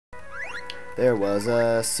There was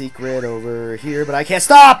a secret over here, but I can't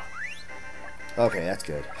stop! Okay, that's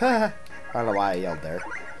good. I don't know why I yelled there.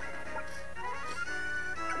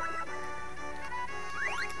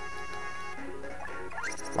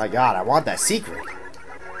 My god, I want that secret.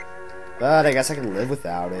 But I guess I can live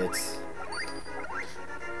without it.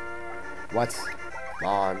 What? Come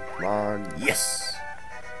on, come on. Yes!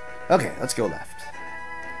 Okay, let's go left.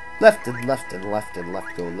 Left and left and left and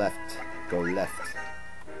left. Go left. Go left.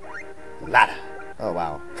 Ladder. Oh,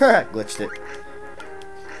 wow. Glitched it.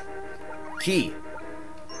 Key.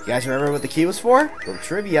 You guys remember what the key was for? Little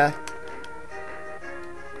trivia.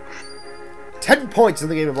 10 points in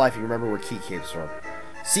the game of life. You remember where key came from.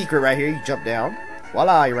 Secret right here. You jump down.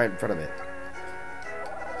 Voila, you're right in front of it.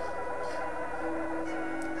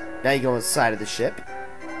 Now you go inside of the ship.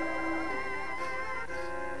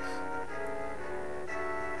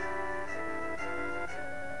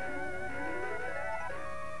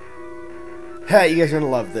 Hey, you guys are gonna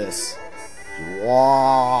love this.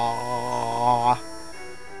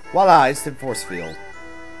 Voila, instant force field.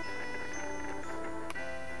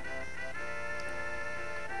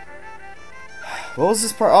 What was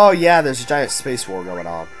this part? Oh yeah, there's a giant space war going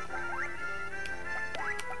on.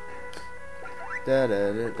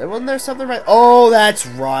 Wasn't there something right? Oh, that's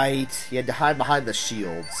right. You had to hide behind the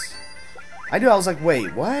shields. I knew. I was like,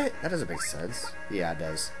 wait, what? That doesn't make sense. Yeah, it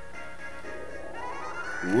does.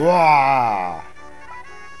 Wah!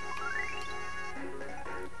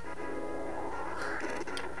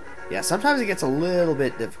 Yeah, sometimes it gets a little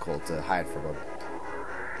bit difficult to hide from them.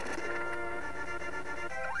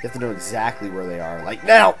 You have to know exactly where they are. Like,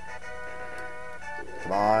 now!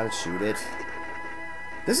 Come on, shoot it.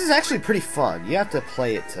 This is actually pretty fun. You have to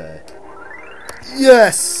play it to...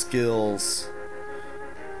 Yes! Skills.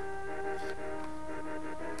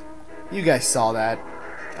 You guys saw that.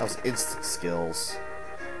 That was instant skills.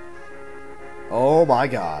 Oh my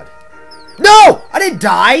god. No! I didn't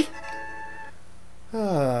die!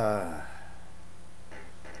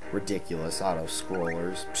 Ridiculous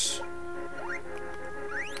auto-scrollers. Psh.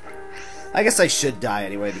 I guess I should die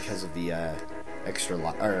anyway because of the extra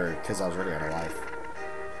life, or because I was running out of life.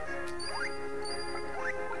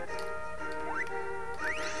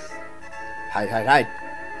 Hide, hide, hide.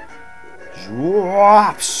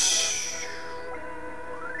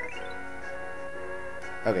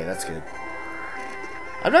 Okay, that's good.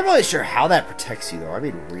 I'm not really sure how that protects you, though. I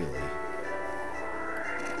mean, really.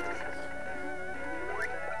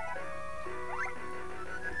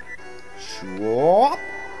 Swap.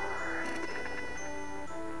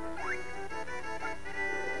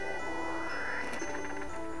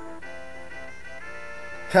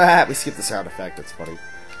 Haha, we skipped the sound effect. That's funny.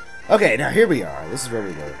 Okay, now here we are. This is where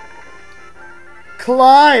we were.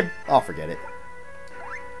 Climb! Oh, forget it.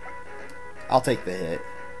 I'll take the hit.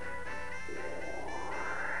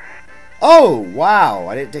 Oh, wow.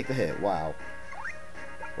 I didn't take the hit. Wow.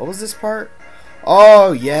 What was this part?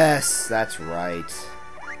 Oh, yes. That's right.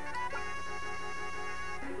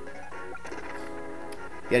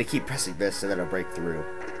 You gotta keep pressing this and then it'll break through.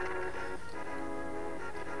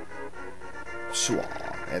 Shua.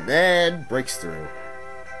 And then breaks through.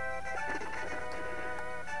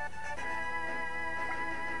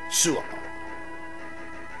 Shua.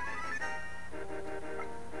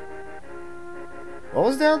 What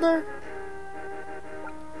was down there?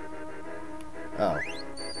 Oh.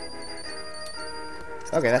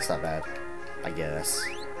 Okay, that's not bad. I guess.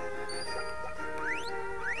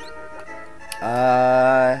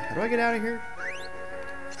 How do I get out of here?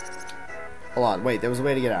 Hold on, wait, there was a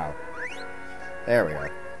way to get out. There we go.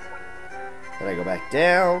 Then I go back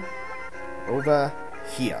down. Over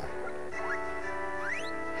here.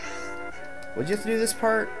 Would you have to do this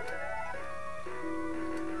part?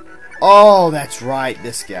 Oh, that's right,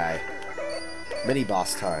 this guy.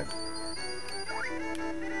 Mini-boss time.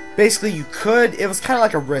 Basically, you could... It was kind of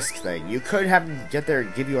like a risk thing. You could have him get there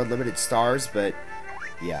and give you unlimited stars, but...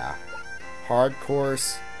 Yeah. Hard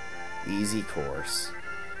course. Easy course.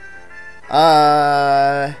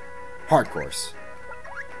 Hard course.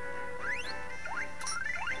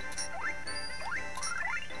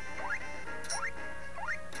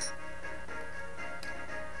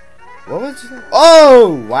 What was you...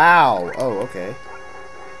 Oh, wow. Oh, okay.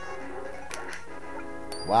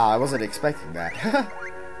 Wow, I wasn't expecting that.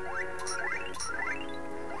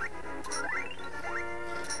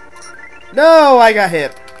 No, I got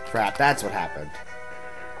hit. Crap, that's what happened.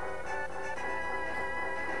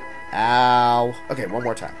 Ow. Okay, one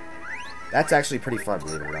more time. That's actually pretty fun,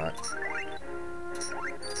 believe it or not.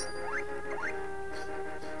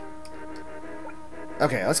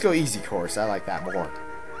 Okay, let's go easy course. I like that more.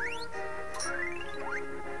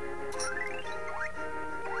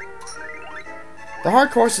 The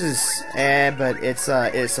hard courses, but it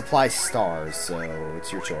supplies stars, so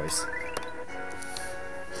it's your choice.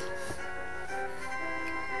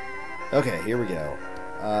 Okay, here we go.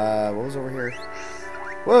 What was over here?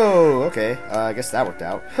 Whoa, okay. I guess that worked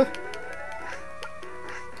out.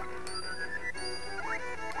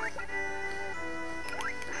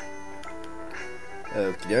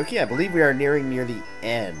 Okie dokie, I believe we are near the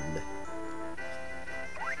end.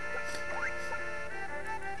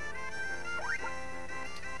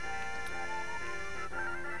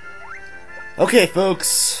 Okay,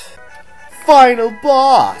 folks. Final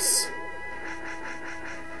boss!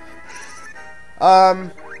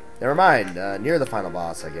 Never mind. Near the final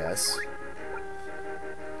boss, I guess.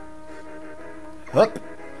 Hup!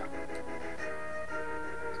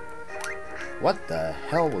 What the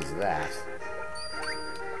hell was that?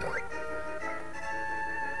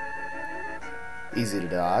 Easy to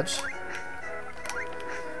dodge.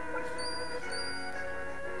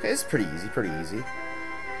 Okay, it's pretty easy, pretty easy.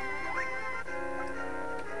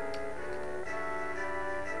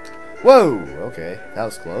 Whoa! Okay, that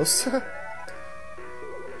was close.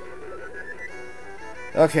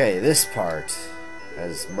 Okay, this part,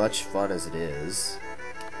 as much fun as it is.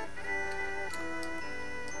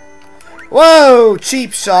 Whoa!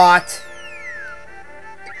 Cheap shot!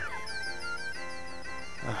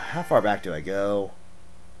 How far back do I go?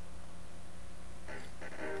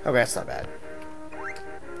 Okay, that's not bad.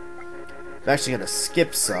 I'm actually gonna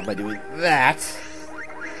skip some by doing that.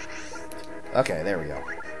 Okay, there we go.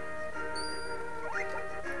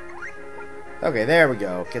 Okay, there we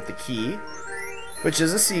go. Get the key, which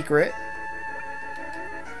is a secret.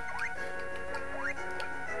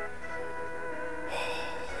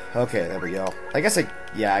 Okay, there we go. I guess I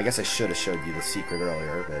should have showed you the secret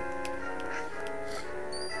earlier, but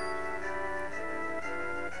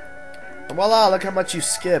voila, look how much you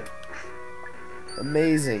skip.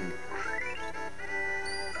 Amazing.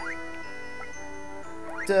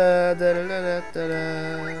 Da, da, da, da, da,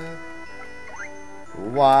 da.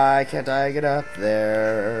 Why can't I get up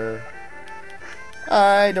there?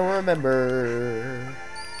 I don't remember.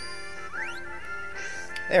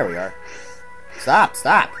 There we are. Stop,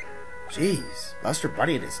 stop. Jeez, Buster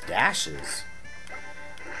Bunny and his dashes.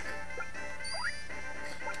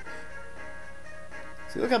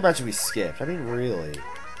 See, look how much we skipped. I mean, really.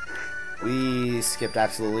 We skipped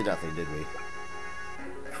absolutely nothing, did we?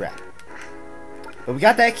 Crap. But we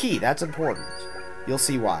got that key. That's important. You'll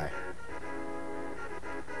see why.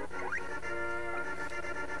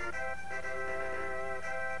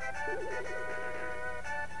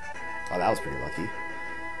 Oh, that was pretty lucky.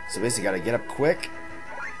 So basically, gotta get up quick.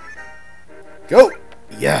 Go!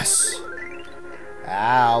 Yes!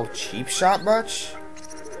 Ow, cheap shot much?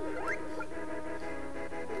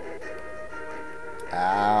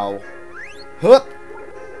 Ow. Hup!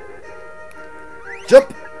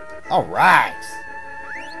 Jump! Alright!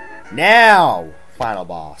 Now! Final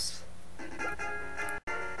boss.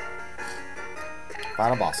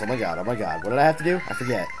 Final boss. Oh my god, oh my god. What did I have to do? I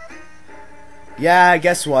forget. Yeah,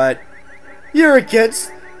 guess what? You're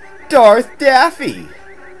against Darth Daffy!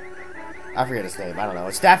 I forget his name. I don't know.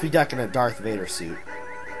 It's Daffy Duck in a Darth Vader suit.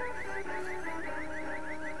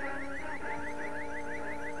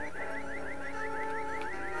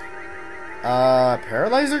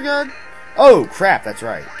 Paralyzer gun? Oh, crap, that's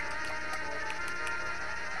right.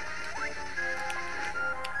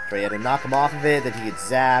 So he had to knock him off of it, then he gets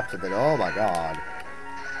zapped, and then, oh my god.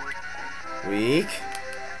 Weak.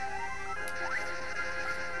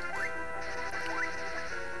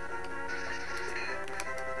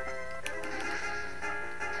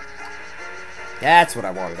 That's what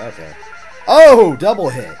I wanted, okay. Oh, double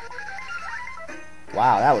hit.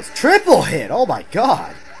 Wow, that was triple hit. Oh my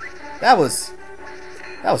god. That was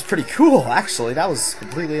pretty cool, actually. That was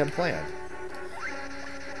completely unplanned.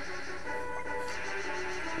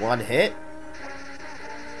 One hit.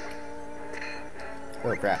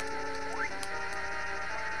 Oh crap.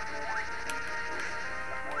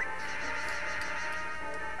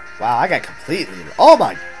 Wow, I got completely... Oh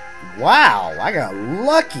my... Wow, I got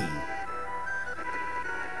lucky.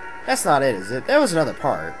 That's not it, is it? There was another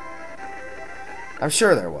part. I'm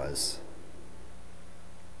sure there was.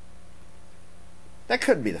 That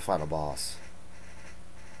couldn't be the final boss.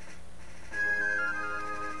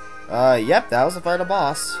 Yep, that was the final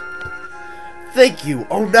boss. Thank you,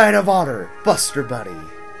 O Knight of Honor, Buster Bunny.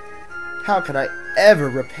 How can I ever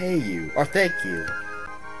repay you, or thank you?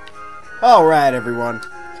 Alright, everyone.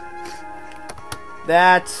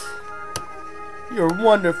 That... You're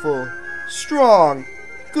wonderful, strong,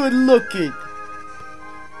 good-looking,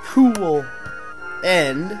 cool,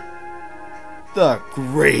 and the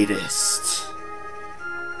greatest.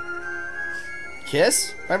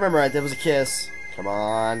 Kiss? I remember right, there was a kiss. Come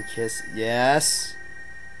on, kiss. Yes.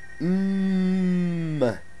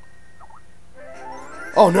 Mmm.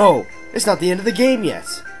 Oh no! It's not the end of the game yet.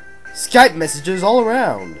 Skype messages all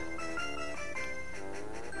around.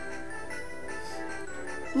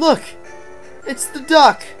 Look! It's the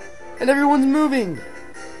duck! And everyone's moving!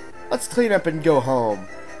 Let's clean up and go home.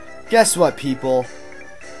 Guess what, people?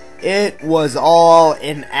 It was all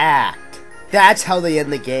an act. That's how they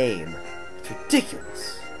end the game. It's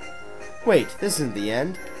ridiculous. Wait, this isn't the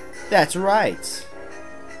end. That's right.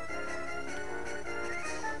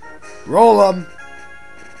 Roll 'em!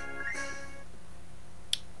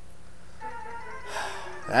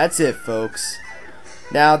 That's it, folks.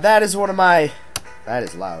 Now, that is one of my... That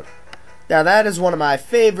is loud. Now, that is one of my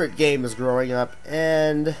favorite games growing up,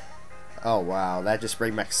 and... Oh, wow, that just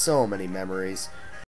brings back so many memories.